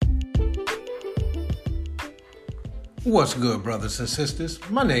What's good, brothers and sisters?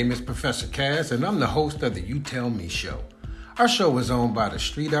 My name is Professor Kaz, and I'm the host of the You Tell Me Show. Our show is owned by the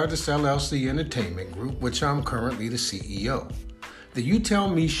Street Artists LLC Entertainment Group, which I'm currently the CEO. The You Tell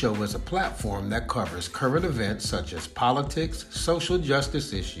Me Show is a platform that covers current events such as politics, social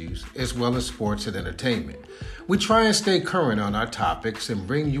justice issues, as well as sports and entertainment. We try and stay current on our topics and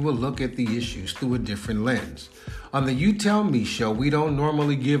bring you a look at the issues through a different lens. On the You Tell Me Show, we don't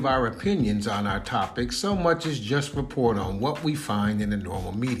normally give our opinions on our topics so much as just report on what we find in the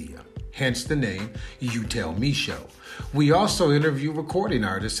normal media. Hence the name, You Tell Me Show. We also interview recording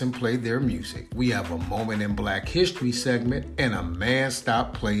artists and play their music. We have a Moment in Black History segment and a Man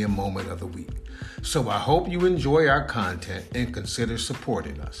Stop Playing Moment of the Week. So I hope you enjoy our content and consider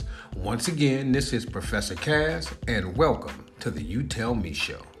supporting us. Once again, this is Professor Kaz, and welcome to the You Tell Me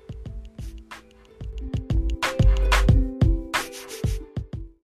Show.